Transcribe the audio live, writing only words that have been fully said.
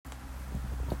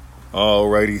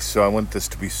Alrighty, so I want this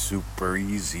to be super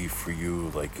easy for you,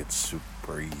 like it's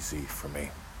super easy for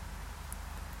me.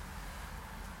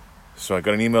 So I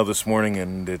got an email this morning,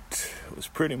 and it was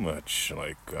pretty much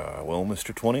like, well,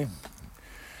 Mr. 20,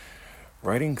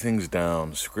 writing things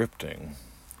down, scripting,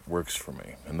 works for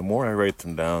me. And the more I write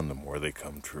them down, the more they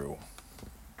come true.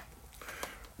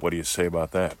 What do you say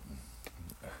about that?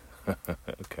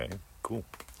 Okay, cool.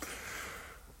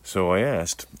 So I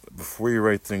asked, before you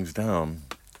write things down,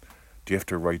 do you have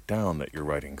to write down that you're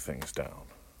writing things down?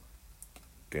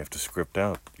 Do you have to script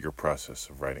out your process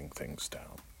of writing things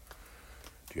down?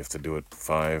 Do you have to do it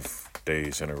 5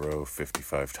 days in a row,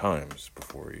 55 times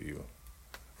before you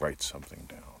write something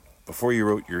down? Before you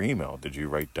wrote your email, did you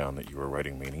write down that you were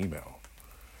writing me an email?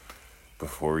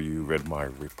 Before you read my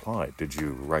reply, did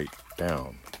you write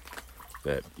down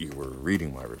that you were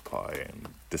reading my reply and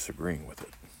disagreeing with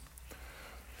it?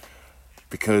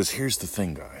 Because here's the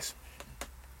thing, guys.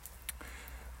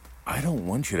 I don't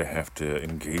want you to have to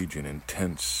engage in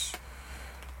intense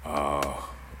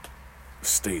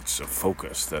states of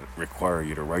focus that require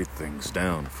you to write things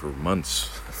down for months,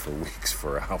 for weeks,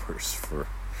 for hours, for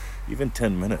even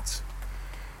 10 minutes.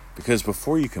 Because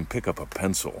before you can pick up a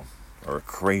pencil or a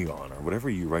crayon or whatever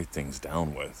you write things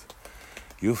down with,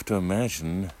 you have to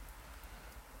imagine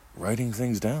writing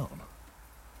things down.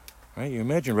 Right? You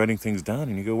imagine writing things down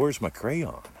and you go, where's my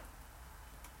crayon?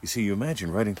 You see, you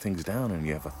imagine writing things down and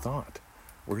you have a thought.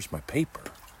 Where's my paper?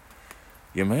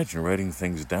 You imagine writing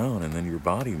things down and then your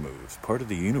body moves. Part of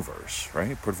the universe,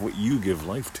 right? Part of what you give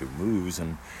life to moves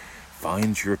and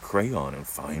finds your crayon and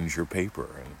finds your paper.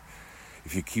 And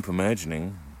if you keep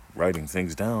imagining writing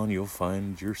things down, you'll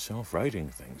find yourself writing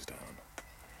things down.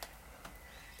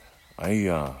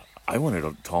 I want it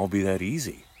to all be that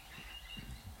easy.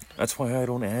 That's why I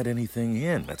don't add anything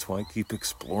in. That's why I keep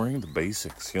exploring the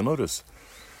basics. You'll notice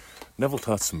Neville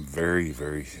taught some very,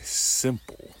 very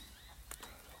simple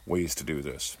ways to do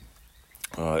this.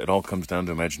 It all comes down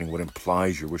to imagining what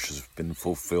implies your wishes have been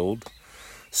fulfilled,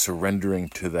 surrendering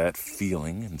to that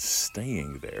feeling and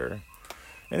staying there.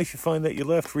 And if you find that you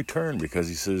left, return, because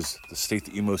he says the state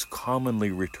that you most commonly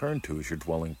return to is your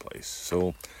dwelling place.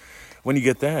 So when you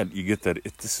get that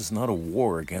this is not a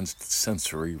war against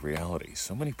sensory reality.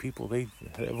 So many people, they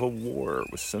have a war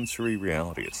with sensory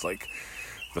reality. It's like,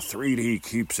 the 3D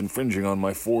keeps infringing on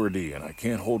my 4D, and I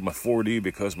can't hold my 4D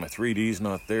because my 3D's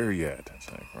not there yet. It's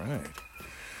like, right.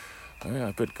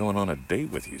 I bet going on a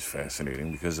date with you is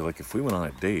fascinating, because like if we went on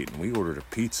a date and we ordered a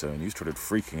pizza and you started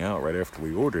freaking out right after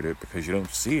we ordered it because you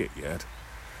don't see it yet,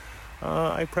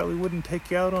 I probably wouldn't take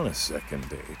you out on a second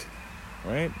date,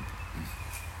 right?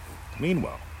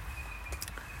 Meanwhile,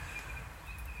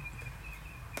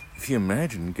 if you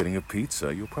imagine getting a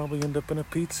pizza, you'll probably end up in a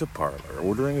pizza parlor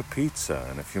ordering a pizza.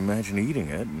 And if you imagine eating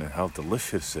it and how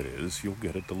delicious it is, you'll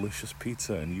get a delicious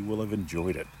pizza and you will have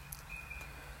enjoyed it.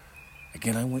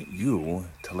 Again, I want you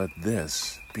to let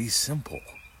this be simple.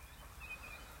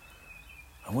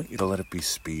 I want you to let it be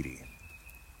speedy.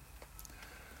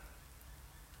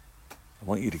 I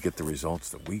want you to get the results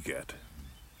that we get.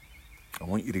 I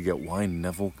want you to get why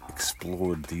Neville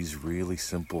explored these really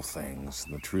simple things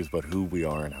and the truth about who we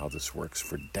are and how this works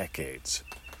for decades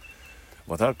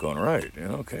without going, right,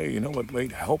 okay, you know what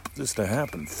might help this to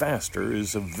happen faster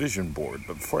is a vision board.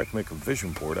 But before I can make a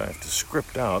vision board, I have to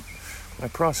script out my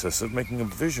process of making a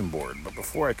vision board. But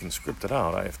before I can script it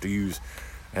out, I have to use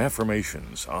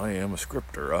affirmations. I am a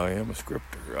scripter. I am a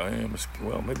scripter.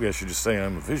 Well, maybe I should just say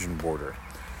I'm a vision boarder.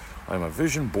 I'm a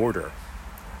vision boarder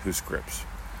who scripts.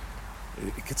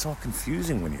 It gets all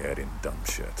confusing when you add in dumb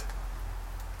shit.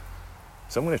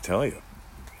 So I'm going to tell you.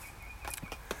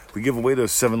 We give away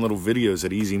those 7 little videos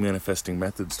at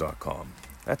easymanifestingmethods.com.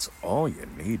 That's all you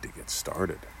need to get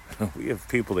started. We have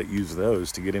people that use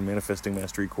those to get in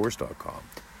manifestingmasterycourse.com.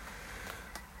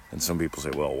 And some people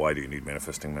say, well, why do you need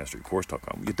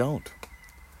manifestingmasterycourse.com? You don't.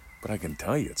 But I can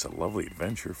tell you, it's a lovely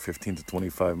adventure. 15 to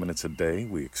 25 minutes a day.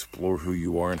 We explore who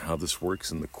you are and how this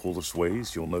works in the coolest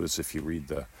ways. You'll notice if you read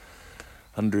the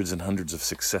hundreds and hundreds of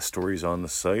success stories on the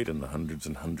site and the hundreds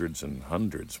and hundreds and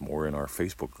hundreds more in our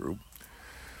Facebook group,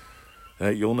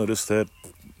 you'll notice that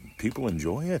people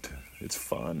enjoy it. It's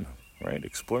fun, right?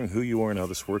 Exploring who you are and how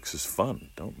this works is fun.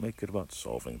 Don't make it about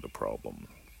solving the problem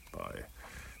by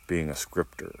being a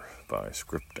scripter, by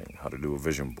scripting how to do a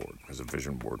vision board, because a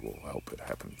vision board will help it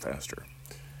happen faster.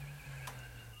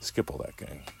 Skip all that,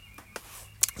 gang.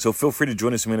 So feel free to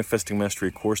join us at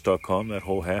manifestingmasterycourse.com, that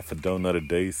whole half a donut a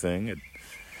day thing.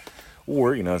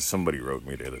 Or, somebody wrote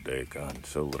me the other day, God,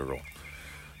 so literal.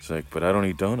 It's like, but I don't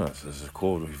eat donuts. This is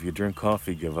cool. If you drink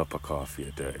coffee, give up a coffee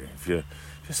a day. If you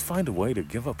just find a way to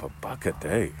give up $1 a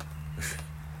day,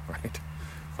 right?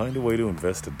 Find a way to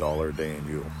invest $1 a day in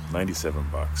you.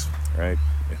 $97, right?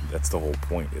 And that's the whole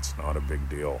point. It's not a big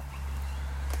deal.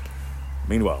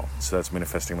 Meanwhile, so that's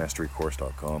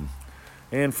manifestingmasterycourse.com.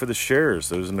 And for the shares,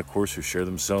 those in the course who share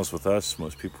themselves with us,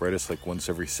 most people write us like once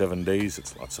every 7 days.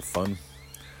 It's lots of fun.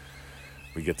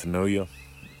 We get to know you.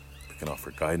 We can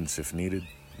offer guidance if needed.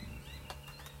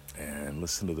 And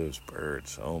listen to those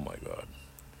birds. Oh my God.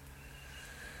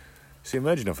 See,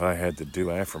 imagine if I had to do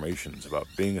affirmations about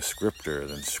being a scripter,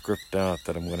 then script out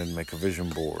that I'm going to make a vision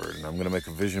board, and I'm going to make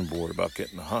a vision board about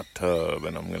getting a hot tub,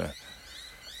 and I'm going to,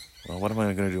 well, what am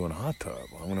I going to do in a hot tub?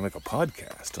 Well, I'm going to make a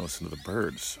podcast and listen to the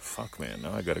birds. Fuck, man,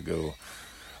 now I got to go.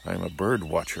 I am a bird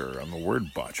watcher. I'm a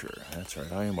word botcher. That's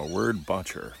right, I am a word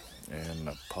botcher and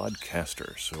a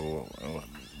podcaster. So,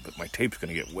 but my tape's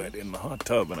going to get wet in the hot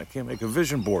tub, and I can't make a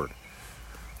vision board.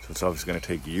 So it's obviously going to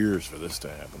take years for this to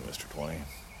happen, Mr. Twain.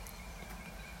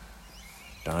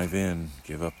 Dive in,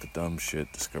 give up the dumb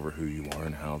shit, discover who you are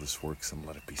and how this works, and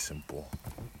let it be simple.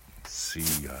 See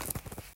ya.